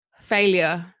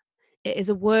Failure. It is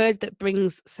a word that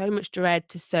brings so much dread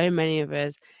to so many of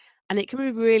us, and it can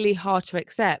be really hard to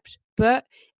accept, but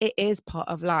it is part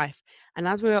of life. And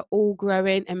as we are all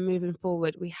growing and moving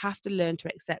forward, we have to learn to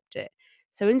accept it.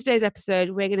 So, in today's episode,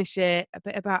 we're going to share a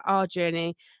bit about our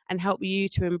journey and help you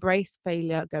to embrace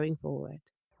failure going forward.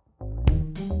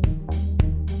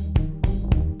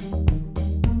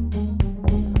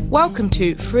 Welcome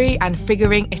to Free and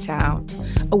Figuring It Out,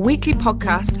 a weekly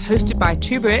podcast hosted by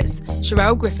two Brits,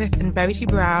 Sherelle Griffith and Verity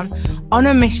Brown, on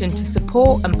a mission to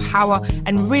support, empower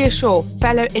and reassure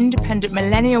fellow independent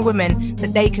millennial women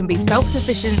that they can be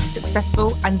self-sufficient,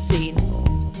 successful and seen.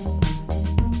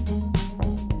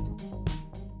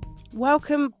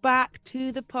 Welcome back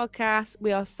to the podcast.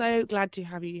 We are so glad to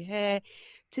have you here.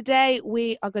 Today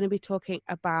we are going to be talking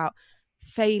about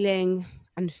failing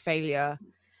and failure.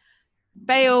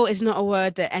 Fail is not a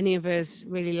word that any of us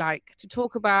really like to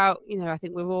talk about. You know, I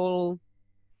think we're all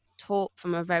taught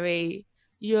from a very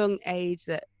young age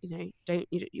that, you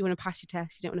want to pass your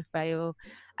test, you don't want to fail.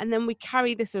 And then we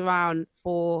carry this around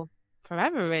for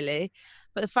forever, really.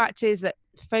 But the fact is that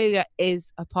failure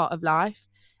is a part of life,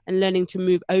 and learning to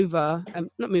move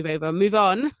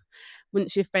on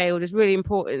once you've failed is really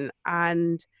important.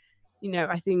 And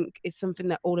I think it's something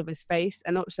that all of us face,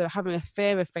 and also having a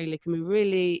fear of failure can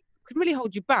really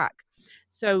hold you back.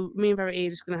 So me and Verity are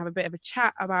just going to have a bit of a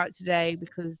chat about it today,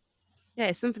 because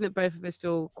it's something that both of us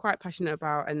feel quite passionate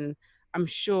about, and I'm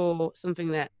sure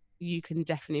something that you can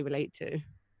definitely relate to.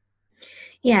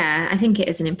 Yeah, I think it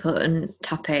is an important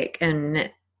topic, and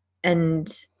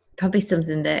probably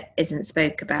something that isn't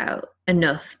spoke about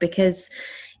enough, because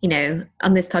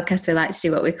on this podcast we like to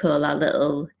do what we call our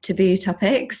little taboo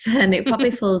topics, and it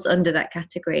probably falls under that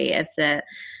category of the,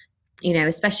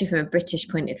 especially from a British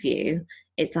point of view,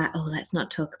 it's like, oh, let's not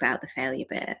talk about the failure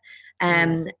bit.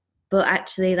 But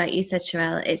actually, like you said,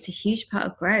 Sherelle, it's a huge part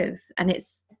of growth, and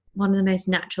it's one of the most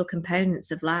natural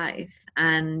components of life.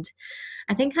 And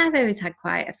I think I've always had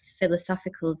quite a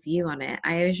philosophical view on it.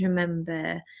 I always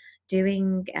remember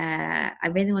doing, I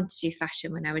really wanted to do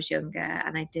fashion when I was younger,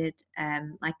 and I did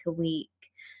like a week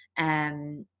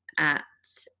at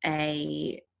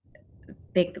a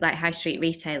big like high street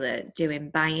retailer doing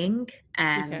buying,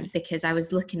 because I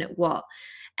was looking at what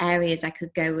areas I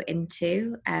could go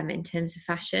into in terms of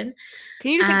fashion.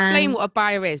 Can you just explain what a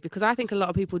buyer is? Because I think a lot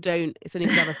of people don't. It's only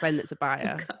because I have a friend that's a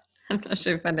buyer. I'm not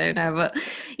sure if I know now, but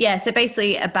yeah, so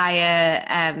basically a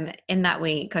buyer in that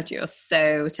week, God, you're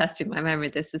so testing my memory.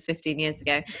 This was 15 years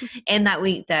ago. In that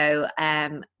week though,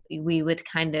 we would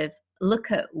kind of look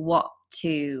at what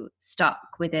to stock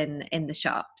in the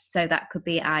shop. So that could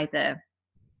be either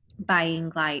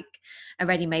buying like a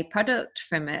ready-made product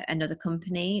from another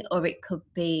company, or it could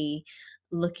be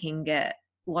looking at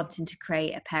wanting to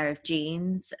create a pair of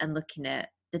jeans and looking at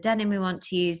the denim we want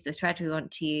to use, the thread we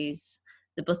want to use,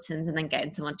 the buttons, and then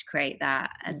getting someone to create that,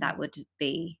 and that would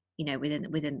be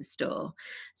within the store.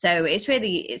 So it's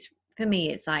for me,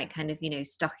 it's like kind of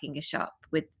stocking a shop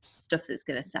with stuff that's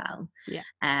going to sell.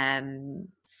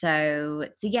 So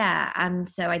yeah, and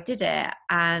so I did it,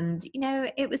 and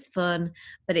it was fun,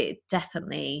 but it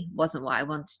definitely wasn't what I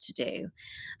wanted to do.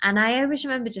 And I always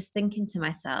remember just thinking to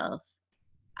myself,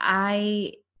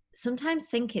 I sometimes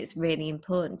think it's really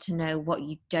important to know what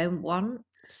you don't want,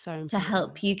 to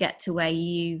help you get to where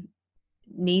you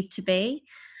need to be.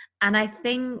 And I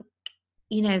think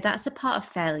that's a part of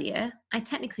failure. I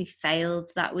technically failed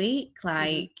that week.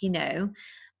 I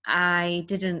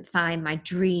didn't find my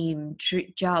dream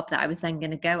job that I was then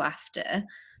going to go after,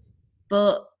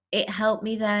 but it helped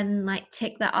me then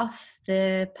tick that off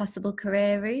the possible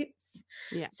career routes.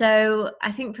 So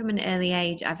I think from an early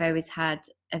age, I've always had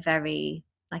a very,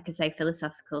 like I say,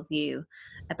 philosophical view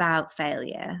about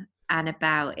failure and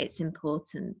about its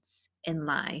importance in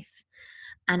life.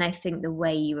 And I think the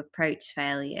way you approach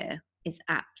failure is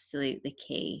absolutely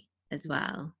key as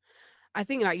well. I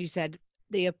think, like you said,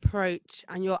 the approach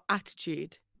and your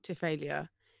attitude to failure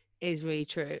is really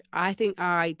true. I think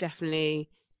I definitely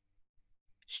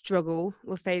struggle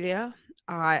with failure.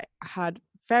 I had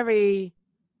very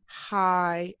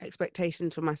high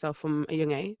expectations for myself from a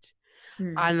young age.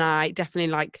 And I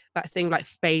definitely like that thing, like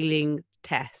failing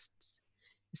tests.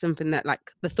 Something that, like,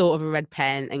 the thought of a red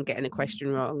pen and getting a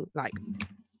question wrong, like,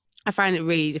 I find it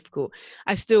really difficult.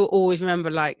 I still always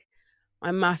remember, like,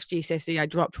 my maths GCSE, I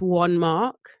dropped 1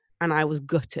 mark and I was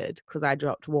gutted because I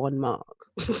dropped 1 mark.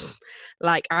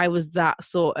 Like, I was that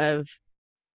sort of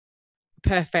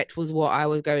perfect was what I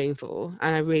was going for.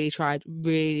 And I really tried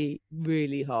really,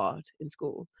 really hard in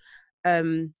school.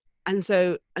 And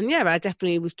I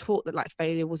definitely was taught that, like,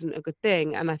 failure wasn't a good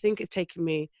thing. And I think it's taken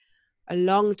me a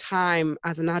long time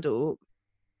as an adult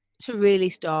to really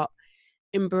start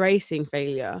embracing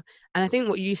failure. And I think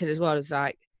what you said as well is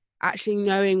like actually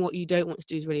knowing what you don't want to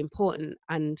do is really important.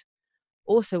 And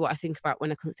also what I think about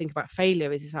when I think about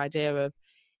failure is this idea of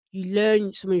you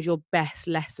learn some of your best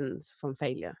lessons from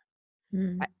failure.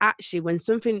 Like actually, when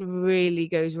something really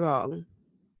goes wrong,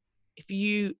 if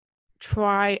you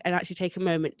try and actually take a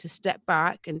moment to step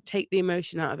back and take the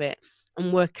emotion out of it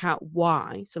and work out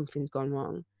why something's gone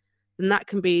wrong, then that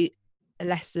can be a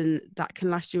lesson that can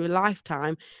last you a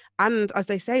lifetime. And as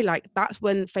they say, like that's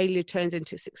when failure turns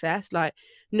into success. Like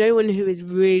no one who is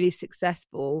really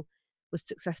successful was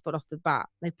successful off the bat.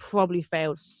 They probably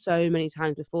failed so many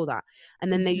times before that.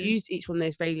 And then they used each one of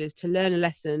those failures to learn a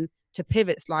lesson, to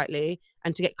pivot slightly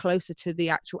and to get closer to the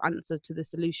actual answer, to the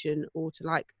solution, or to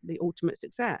like the ultimate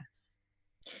success.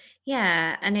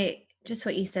 Yeah, and it just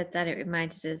what you said then, it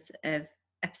reminded us of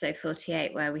episode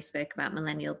 48 where we spoke about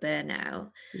millennial burnout.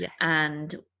 Yes.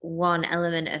 And one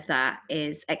element of that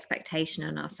is expectation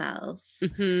on ourselves.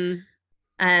 Mm-hmm.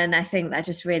 And I think that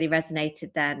just really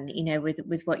resonated then,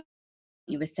 with what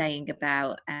you were saying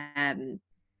about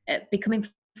becoming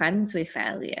friends with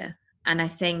failure. And I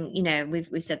think,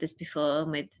 we've said this before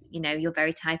with, you're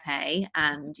very type A,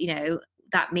 and,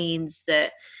 that means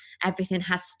that everything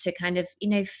has to kind of,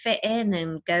 fit in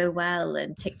and go well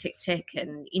and tick, tick, tick.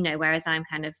 And, whereas I'm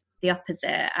kind of the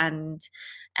opposite. And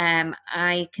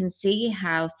I can see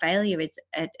how failure is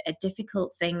a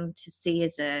difficult thing to see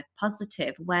as a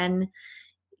positive when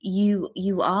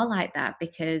you are like that,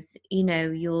 because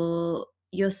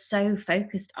you're so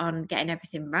focused on getting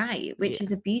everything right, which Yeah.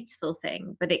 is a beautiful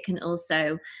thing, but it can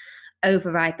also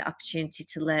override the opportunity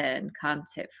to learn, can't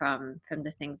it, from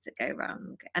the things that go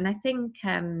wrong. And I think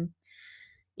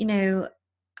you know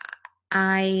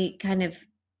I kind of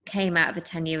came out of a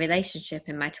 10-year relationship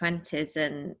in my 20s,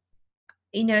 and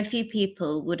a few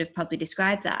people would have probably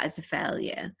described that as a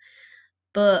failure,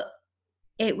 but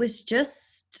it was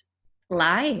just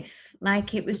life.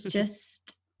 Like it was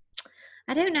just,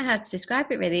 I don't know how to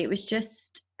describe it really. It was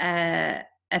just a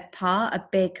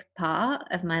big part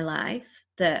of my life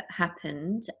that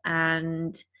happened,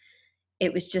 and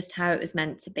it was just how it was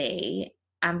meant to be.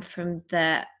 And from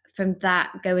that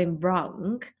going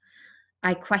wrong,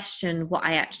 I questioned what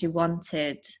I actually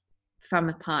wanted from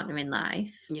a partner in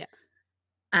life. Yeah.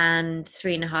 And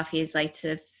 3.5 years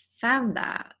later, found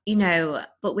that,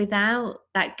 but without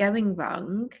that going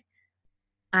wrong,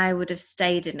 I would have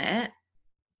stayed in it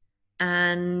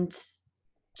and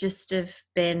just have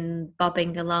been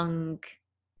bobbing along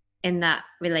in that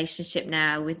relationship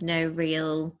now with no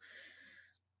real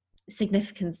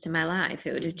significance to my life.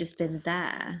 It would have just been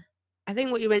there. I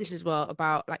think what you mentioned as well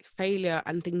about like failure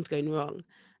and things going wrong,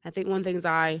 I think one of the things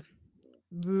I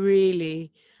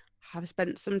really have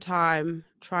spent some time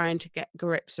trying to get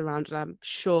grips around, and I'm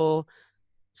sure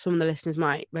some of the listeners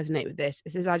might resonate with this,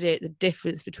 is this idea, the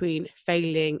difference between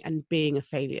failing and being a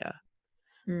failure.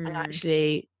 And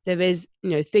actually there is,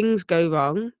 things go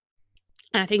wrong.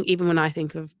 And I think even when I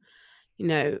think of,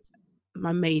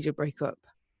 my major breakup,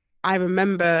 I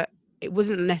remember it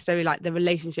wasn't necessarily like the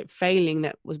relationship failing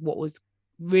that was what was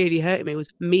really hurting me. It was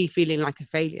me feeling like a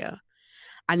failure.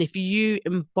 And if you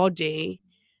embody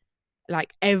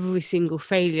like every single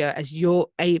failure as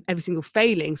every single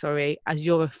failing, as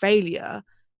you're a failure,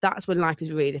 that's when life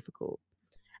is really difficult.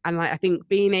 And like I think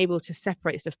being able to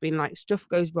separate stuff, being like stuff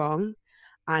goes wrong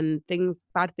and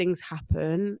bad things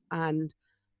happen, and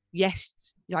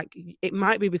yes, like it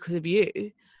might be because of you,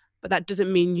 but that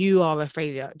doesn't mean you are a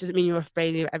failure. It doesn't mean you're a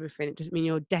failure at everything. It doesn't mean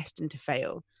you're destined to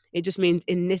fail. It just means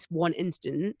in this one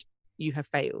instant you have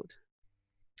failed.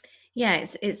 Yeah,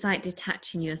 it's like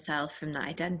detaching yourself from that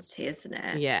identity, isn't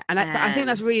it? Yeah, and but I think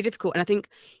that's really difficult. And I think,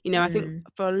 I think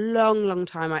for a long, long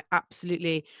time, I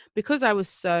absolutely, because I was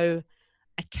so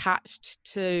attached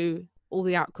to all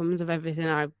the outcomes of everything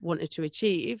I wanted to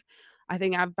achieve, I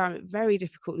think I found it very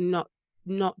difficult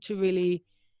not to really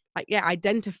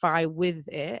identify with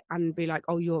it and be like,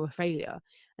 oh, you're a failure.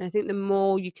 And I think the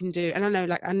more you can do, and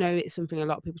I know it's something a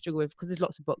lot of people struggle with, because there's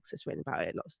lots of books that's written about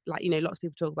it, lots of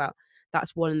people talk about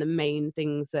that's one of the main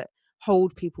things that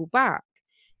hold people back,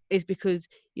 is because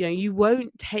you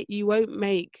won't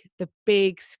make the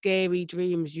big scary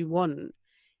dreams you want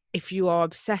if you are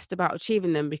obsessed about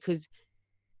achieving them, because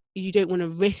you don't want to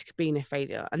risk being a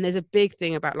failure. And there's a big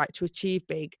thing about like, to achieve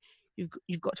big,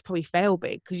 you've got to probably fail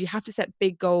big, because you have to set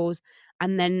big goals,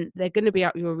 and then they're going to be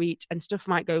out of your reach and stuff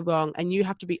might go wrong, and you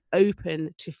have to be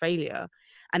open to failure.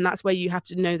 And that's where you have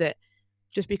to know that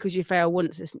just because you fail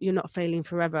once, you're not failing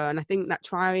forever. And I think that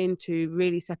trying to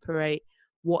really separate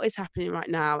what is happening right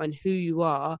now and who you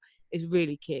are is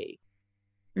really key.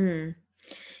 Mm.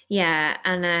 Yeah,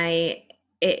 and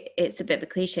it's a bit of a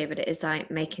cliche, but it is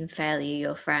like making failure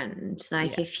your friend.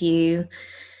 Like Yeah.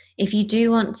 if you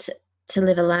do want to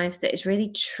live a life that is really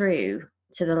true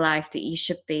to the life that you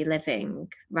should be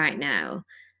living right now,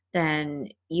 then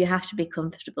you have to be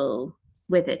comfortable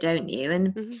with it, don't you?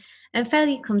 Hmm. And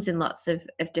failure comes in lots of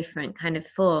different kind of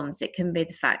forms. It can be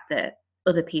the fact that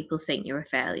other people think you're a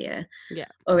failure, Yeah.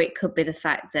 or it could be the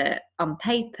fact that on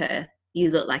paper you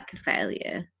look like a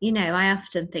failure. I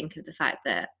often think of the fact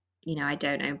that I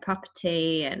don't own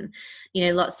property, and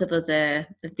lots of other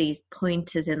of these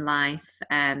pointers in life.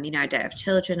 I don't have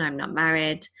children, I'm not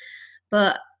married,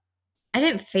 but I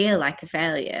don't feel like a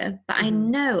failure. But I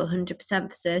Hmm. know 100%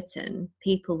 for certain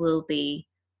people will be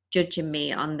judging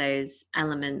me on those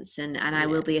elements, and I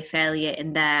will Yeah. be a failure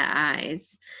in their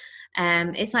eyes.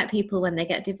 It's like people when they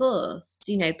get divorced.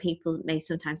 People may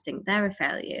sometimes think they're a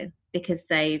failure because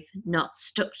they've not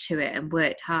stuck to it and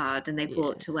worked hard and they've Yeah.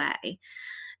 walked away.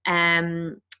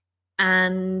 Um,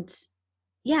 and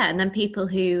yeah, and then people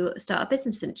who start a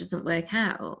business and it doesn't work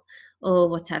out or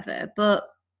whatever. But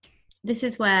this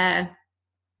is where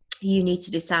you need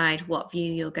to decide what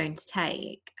view you're going to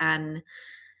take. And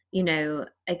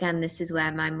again, this is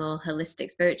where my more holistic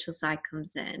spiritual side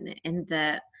comes in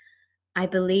that I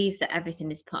believe that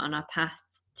everything is put on our path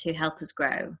to help us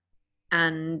grow.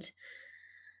 And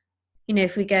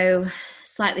if we go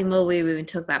slightly more woo woo and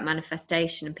talk about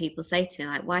manifestation, and people say to me,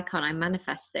 like, why can't I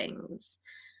manifest things?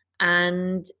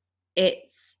 And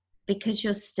it's because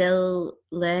you're still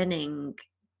learning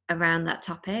around that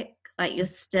topic. Like, you're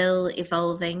still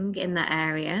evolving in that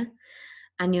area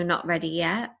and you're not ready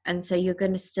yet. And so you're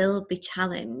going to still be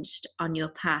challenged on your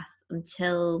path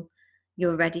until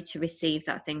you're ready to receive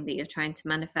that thing that you're trying to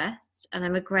manifest. And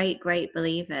I'm a great, great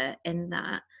believer in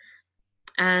that.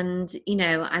 And,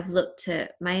 I've looked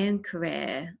at my own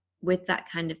career with that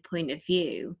kind of point of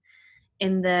view,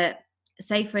 in that,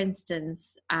 say, for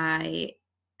instance, I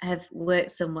have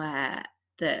worked somewhere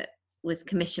that was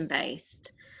commission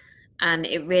based and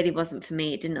it really wasn't for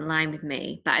me. It didn't align with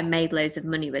me, but I made loads of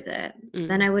money with it.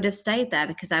 Then Mm. I would have stayed there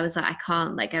because I was like, I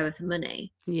can't let go of the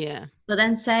money. Yeah. But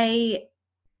then, say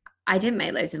I didn't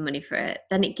make loads of money for it,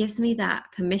 then it gives me that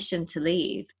permission to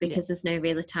leave Yeah. because there's no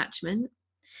real attachment.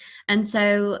 And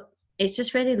so it's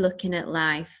just really looking at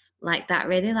life like that,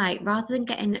 really, like, rather than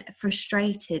getting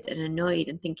frustrated and annoyed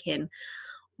and thinking,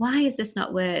 why is this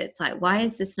not worked? Like, why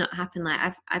is this not happened?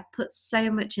 Like, I've put so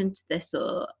much into this,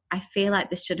 or I feel like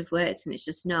this should have worked and it's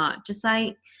just not. Just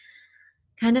like,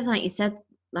 kind of like you said,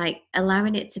 like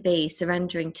allowing it to be,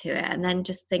 surrendering to it, and then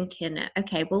just thinking,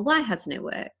 okay, well, why hasn't it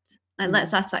worked? Like,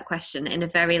 let's Mm. ask that question in a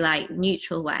very like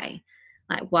neutral way.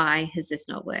 Like, why has this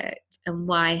not worked? And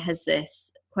why has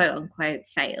this quote unquote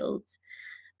failed?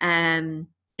 And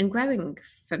growing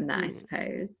from that, I Yeah.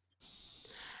 suppose.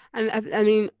 And I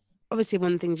mean, obviously,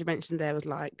 one of the things you mentioned there was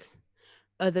like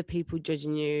other people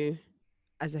judging you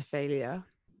as a failure.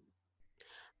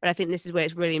 But I think this is where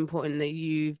it's really important that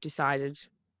you've decided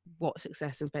what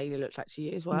success and failure looks like to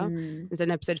you as well. Mm, And so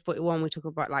in episode 41, we talk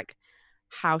about like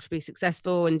how to be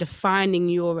successful and defining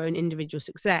your own individual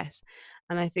success.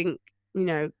 And I think,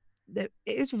 that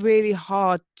it is really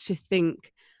hard to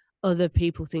think other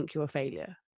people think you're a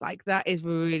failure. Like that is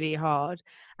really hard.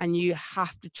 And you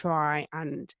have to try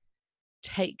and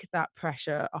take that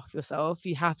pressure off yourself.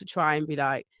 You have to try and be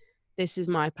like, this is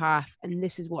my path and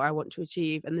this is what I want to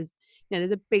achieve. And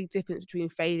there's a big difference between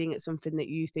failing at something that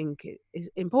you think is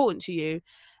important to you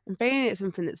and failing at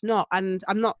something that's not. And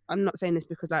I'm not saying this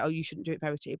because like, oh, you shouldn't do it,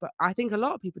 Verity, but I think a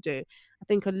lot of people do. I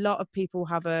think a lot of people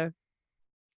have a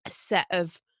set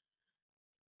of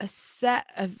a set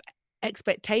of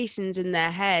expectations in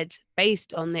their head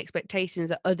based on the expectations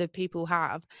that other people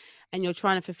have, and you're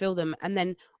trying to fulfill them, and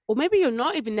then or maybe you're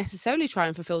not even necessarily trying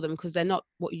to fulfill them because they're not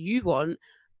what you want,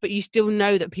 but you still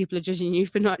know that people are judging you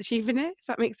for not achieving it, if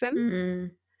that makes sense. mm,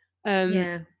 um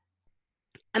yeah.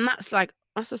 and that's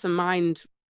just a mind.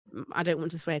 I don't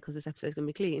want to swear because this episode is going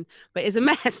to be clean, but it's a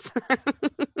mess.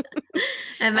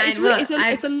 I Like, it's mind really what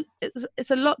I've.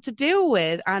 it's a lot to deal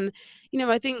with. And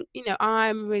I think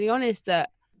I'm really honest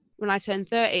that when I turned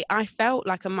 30 I felt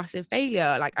like a massive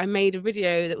failure. Like I made a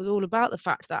video that was all about the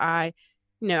fact that I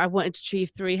wanted to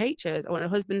achieve 3 H's. I wanted a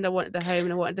husband, I wanted a home,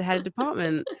 and I wanted to head a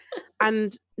department.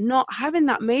 And not having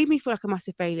that made me feel like a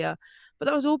massive failure. But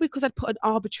that was all because I'd put an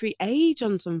arbitrary age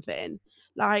on something.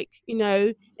 Like, in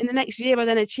the next year I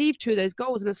then achieved 2 of those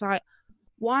goals, and it's like,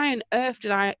 why on earth did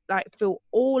I like feel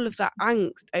all of that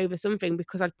angst over something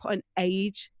because I'd put an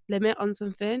age limit on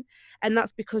something? And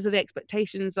that's because of the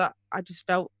expectations that I just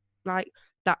felt like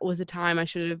that was the time I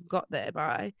should have got there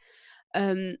by.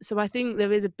 So I think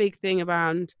there is a big thing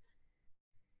around,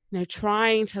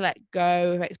 trying to let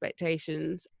go of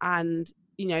expectations and,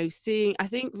 seeing, I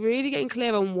think really getting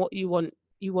clear on what you want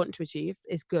to achieve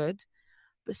is good,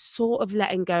 but sort of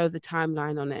letting go of the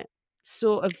timeline on it.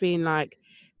 Sort of being like,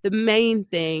 the main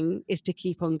thing is to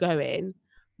keep on going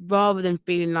rather than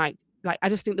feeling like I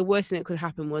just think the worst thing that could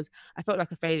happen was I felt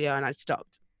like a failure and I'd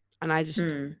stopped and I just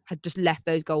had just left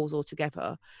those goals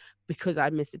altogether because I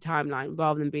missed the timeline,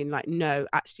 rather than being like, no,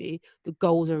 actually the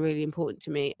goals are really important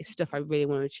to me. It's stuff I really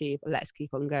want to achieve. Let's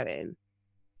keep on going.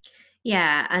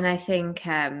 Yeah, and I think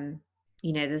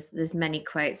there's many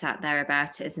quotes out there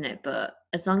about it, isn't it? But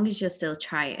as long as you're still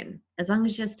trying, as long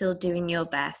as you're still doing your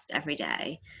best every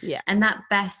day, Yeah. and that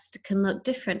best can look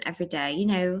different every day.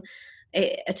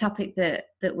 A topic that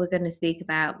we're going to speak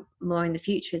about more in the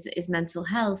future is mental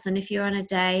health. And if you're on a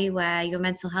day where your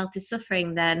mental health is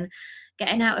suffering, then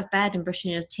getting out of bed and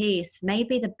brushing your teeth may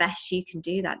be the best you can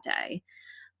do that day.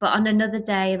 But on another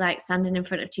day, like standing in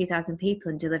front of 2,000 people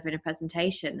and delivering a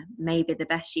presentation, maybe the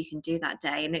best you can do that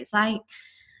day. And it's like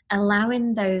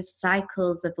allowing those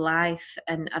cycles of life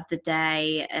and of the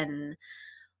day and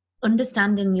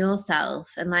understanding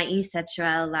yourself. And like you said,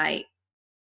 Sherelle, like,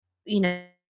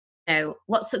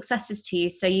 what success is to you,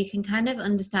 so you can kind of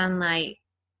understand like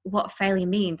what failure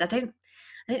means. I don't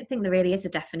think there really is a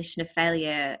definition of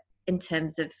failure in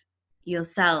terms of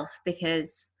yourself,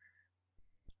 because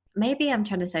maybe I'm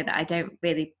trying to say that I don't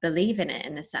really believe in it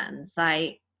in a sense.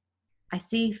 Like, I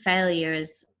see failure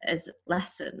as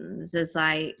lessons, as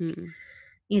like,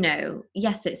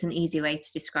 yes, it's an easy way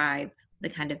to describe the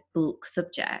kind of bulk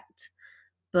subject,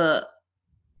 but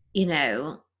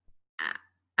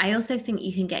I also think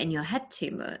you can get in your head too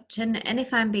much. And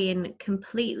if I'm being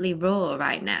completely raw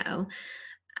right now,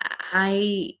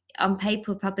 I on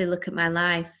paper probably look at my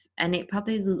life and it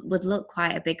probably would look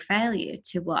quite a big failure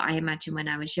to what I imagined when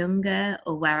I was younger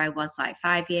or where I was like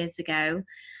 5 years ago.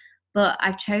 But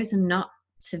I've chosen not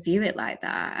to view it like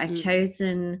that. I've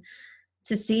chosen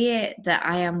to see it that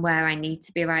I am where I need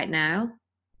to be right now.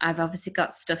 I've obviously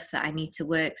got stuff that I need to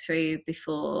work through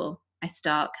before I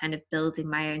start kind of building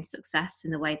my own success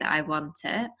in the way that I want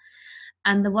it.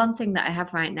 And the one thing that I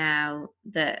have right now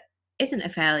that isn't a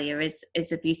failure is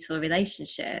a beautiful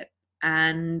relationship.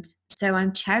 And so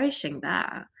I'm cherishing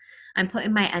that. I'm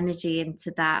putting my energy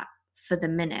into that for the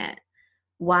minute,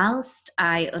 whilst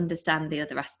I understand the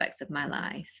other aspects of my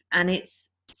life. And it's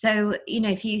so,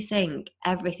 if you think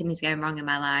everything is going wrong in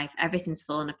my life, everything's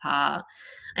falling apart,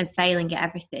 I'm failing at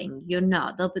everything, you're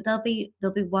not. There'll be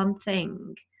one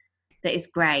thing that is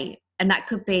great. And that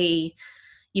could be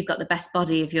you've got the best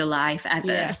body of your life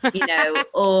ever,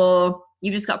 or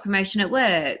you've just got a promotion at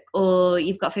work, or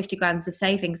you've got 50 grand of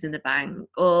savings in the bank,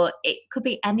 or it could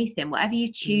be anything, whatever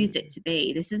you choose it to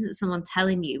be. This isn't someone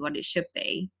telling you what it should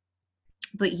be,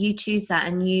 but you choose that,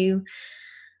 and you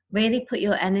really put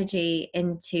your energy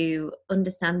into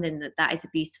understanding that that is a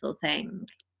beautiful thing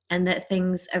and that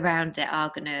things around it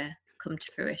are going to come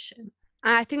to fruition.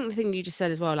 I think the thing you just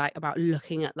said as well, like about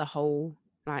looking at the whole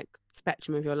like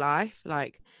spectrum of your life,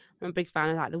 like I'm a big fan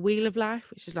of like the Wheel of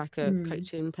Life, which is like a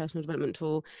coaching personal development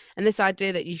tool, and this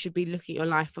idea that you should be looking at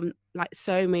your life from like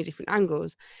so many different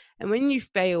angles. And when you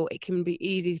fail, it can be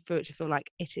easy for it to feel like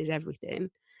it is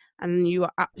everything. And you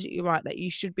are absolutely right that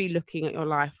you should be looking at your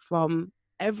life from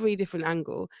every different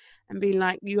angle and being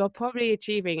like, you are probably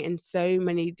achieving in so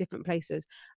many different places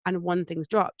and one thing's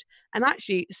dropped. And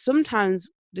actually sometimes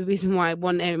the reason why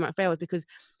one area might fail is because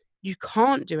you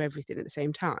can't do everything at the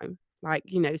same time. Like,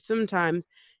 sometimes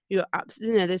you're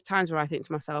absolutely, there's times where I think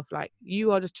to myself, like,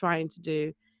 you are just trying to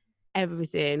do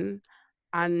everything.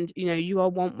 And, you are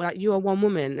one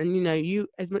woman, and, you,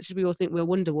 as much as we all think we're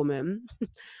Wonder Woman,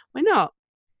 we're not.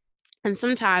 And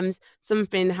sometimes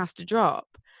something has to drop.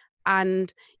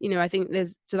 And, I think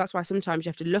so that's why sometimes you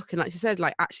have to look, and like you said,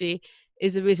 like, actually,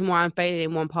 is the reason why I'm failing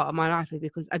in one part of my life is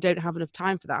because I don't have enough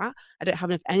time for that. I don't have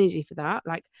enough energy for that.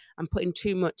 Like, I'm putting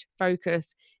too much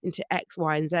focus into X,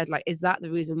 Y, and Z. Like, is that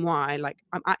the reason why? Like,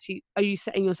 are you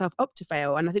setting yourself up to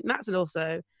fail? And I think that's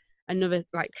also another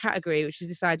like category, which is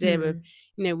this idea of,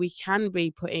 we can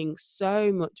be putting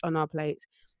so much on our plates.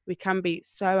 We can be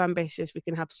so ambitious. We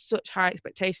can have such high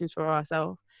expectations for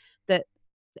ourselves that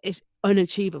it's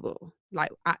unachievable, like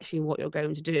actually what you're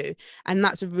going to do. And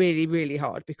that's really, really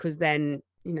hard, because then,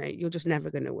 you're just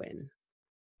never going to win.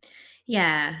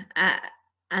 Yeah.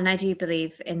 And I do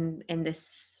believe in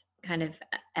this kind of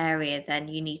area, then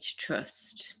you need to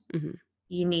trust.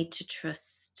 You need to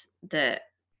trust that,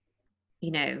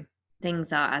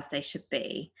 things are as they should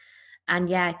be. And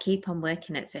yeah, keep on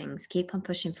working at things, keep on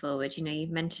pushing forward.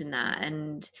 You've mentioned that.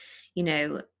 And,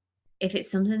 if it's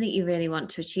something that you really want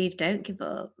to achieve, don't give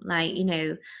up. Like, you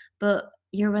know, but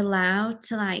you're allowed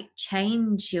to like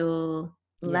change your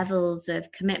Yes. levels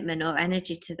of commitment or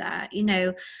energy to that. You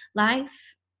know,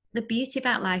 life, the beauty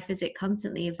about life is it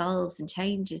constantly evolves and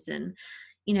changes. And,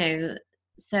 you know,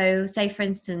 so say for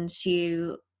instance,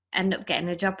 you end up getting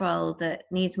a job role that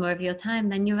needs more of your time,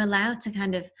 then you're allowed to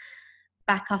kind of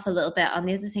back off a little bit on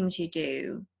the other things you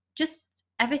do. Just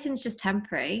everything's just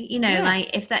temporary, you know, Yeah. like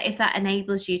if that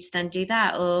enables you to then do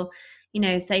that, or you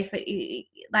know, say for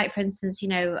like for instance, you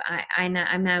know, I'm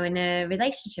now in a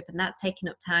relationship and that's taking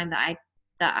up time that I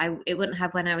it wouldn't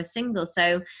have when I was single.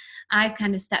 So I've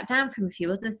kind of stepped down from a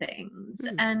few other things,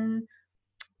 Mm. and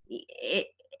it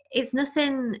it's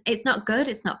nothing, it's not good,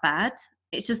 it's not bad,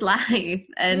 it's just life. Yeah.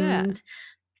 And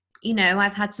you know,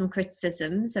 I've had some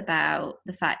criticisms about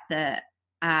the fact that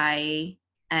I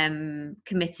am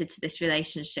committed to this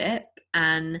relationship.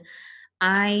 And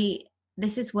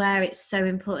this is where it's so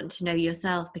important to know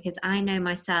yourself, because I know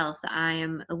myself that I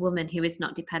am a woman who is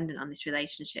not dependent on this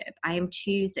relationship. I am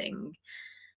choosing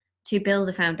to build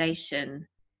a foundation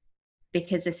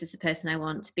because this is the person I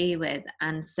want to be with.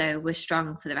 And so we're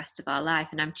strong for the rest of our life.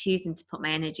 And I'm choosing to put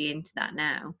my energy into that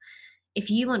now. If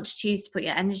you want to choose to put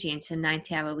your energy into a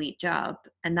 90-hour-week job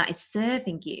and that is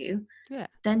serving you, Yeah.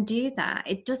 then do that.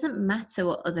 It doesn't matter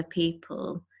what other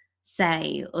people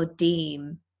say or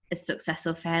deem as success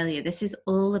or failure. This is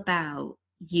all about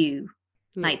you,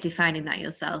 Yeah. like defining that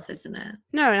yourself, isn't it?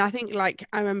 No, and I think like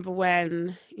I remember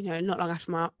when, not long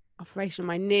after my operation on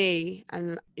my knee,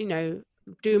 and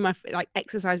doing my like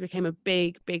exercise became a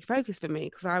big focus for me,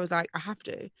 because I was like, I have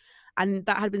to. And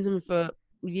that had been something for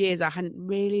years I hadn't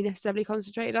really necessarily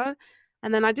concentrated on.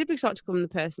 And then I did start to become the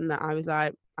person that I was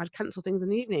like, I'd cancel things in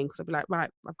the evening because I'd be like, right,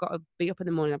 I've got to be up in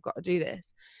the morning, I've got to do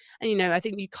this. And I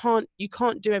think you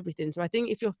can't do everything. So I think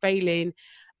if you're failing,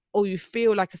 or you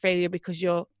feel like a failure because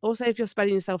if you're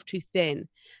spreading yourself too thin.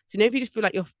 So if you just feel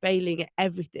like you're failing at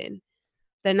everything,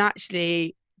 then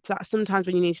actually sometimes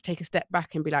when you need to take a step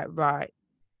back and be like, right,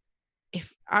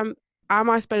 if am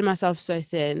I spreading myself so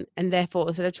thin, and therefore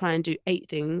instead of trying to do 8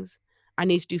 things, I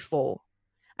need to do 4.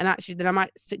 And actually then I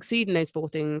might succeed in those 4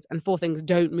 things, and 4 things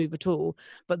don't move at all.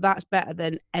 But that's better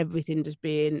than everything just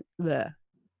being there.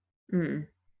 Mm.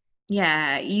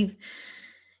 Yeah, you've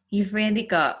really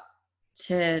got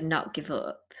to not give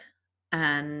up.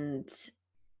 And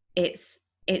it's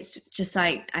just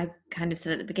like I kind of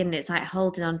said at the beginning, it's like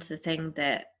holding on to the thing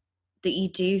that you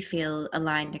do feel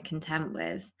aligned and content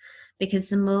with, because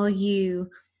the more you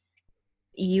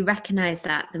recognize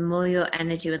that, the more your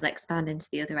energy will expand into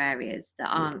the other areas that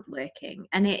Yeah. aren't working.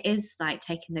 And it is like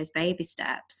taking those baby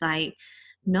steps, like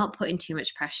not putting too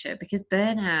much pressure, because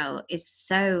burnout is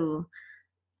so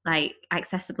like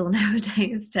accessible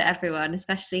nowadays to everyone,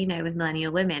 especially with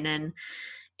millennial women. And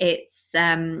it's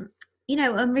and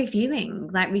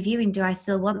reviewing, do I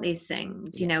still want these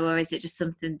things, Yeah. or is it just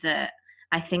something that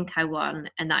I think I want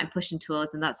and that I'm pushing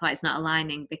towards, and that's why it's not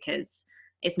aligning, because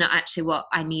it's not actually what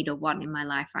I need or want in my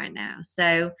life right now.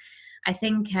 So I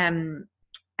think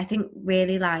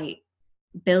really like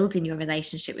building your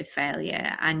relationship with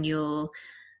failure and your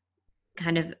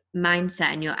kind of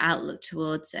mindset and your outlook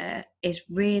towards it is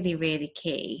really, really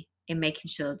key in making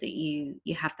sure that you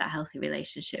have that healthy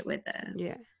relationship with it.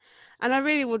 Yeah. And I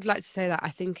really would like to say that I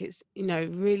think it's,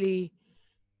 really,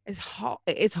 it's hard.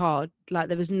 It's hard. Like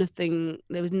there was nothing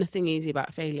easy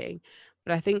about failing.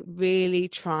 But I think really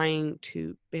trying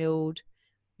to build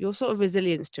your sort of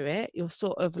resilience to it, your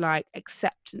sort of like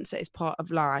acceptance that it's part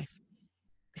of life,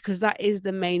 because that is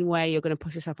the main way you're going to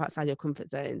push yourself outside your comfort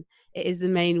zone. It is the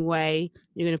main way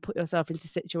you're going to put yourself into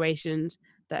situations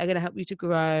that are going to help you to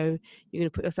grow. You're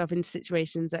going to put yourself into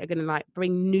situations that are going to like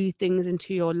bring new things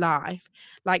into your life.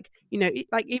 Like,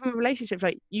 like even relationships,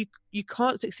 like you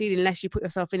can't succeed unless you put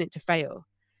yourself in it to fail.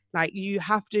 Like you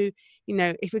have to,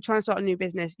 if you're trying to start a new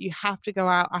business, you have to go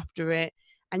out after it.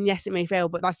 And yes, it may fail,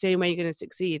 but that's the only way you're going to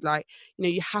succeed. Like,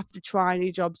 you have to try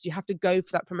new jobs. You have to go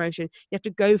for that promotion. You have to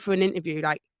go for an interview.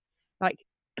 Like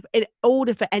in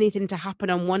order for anything to happen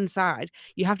on one side,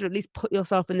 you have to at least put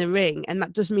yourself in the ring, and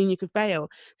that does mean you could fail.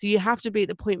 So you have to be at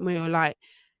the point where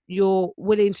you're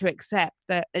willing to accept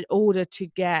that in order to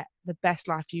get the best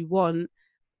life you want,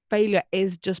 failure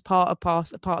is just part of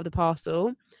the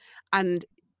parcel, and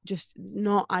just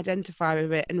not identify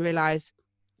with it and realize,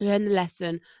 learn the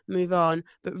lesson, move on.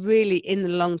 But really, in the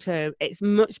long term, it's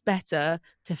much better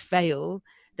to fail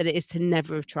than it is to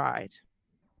never have tried.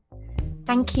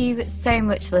 Thank you so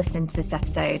much for listening to this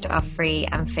episode of Free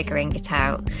and Figuring It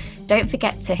Out. Don't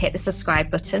forget to hit the subscribe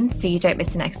button so you don't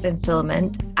miss the next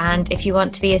instalment. And if you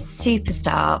want to be a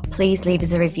superstar, please leave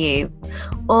us a review.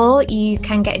 Or you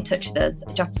can get in touch with us.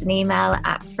 Drop us an email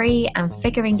at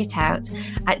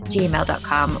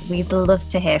freeandfiguringitout@gmail.com. We'd love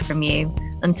to hear from you.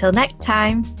 Until next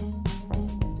time.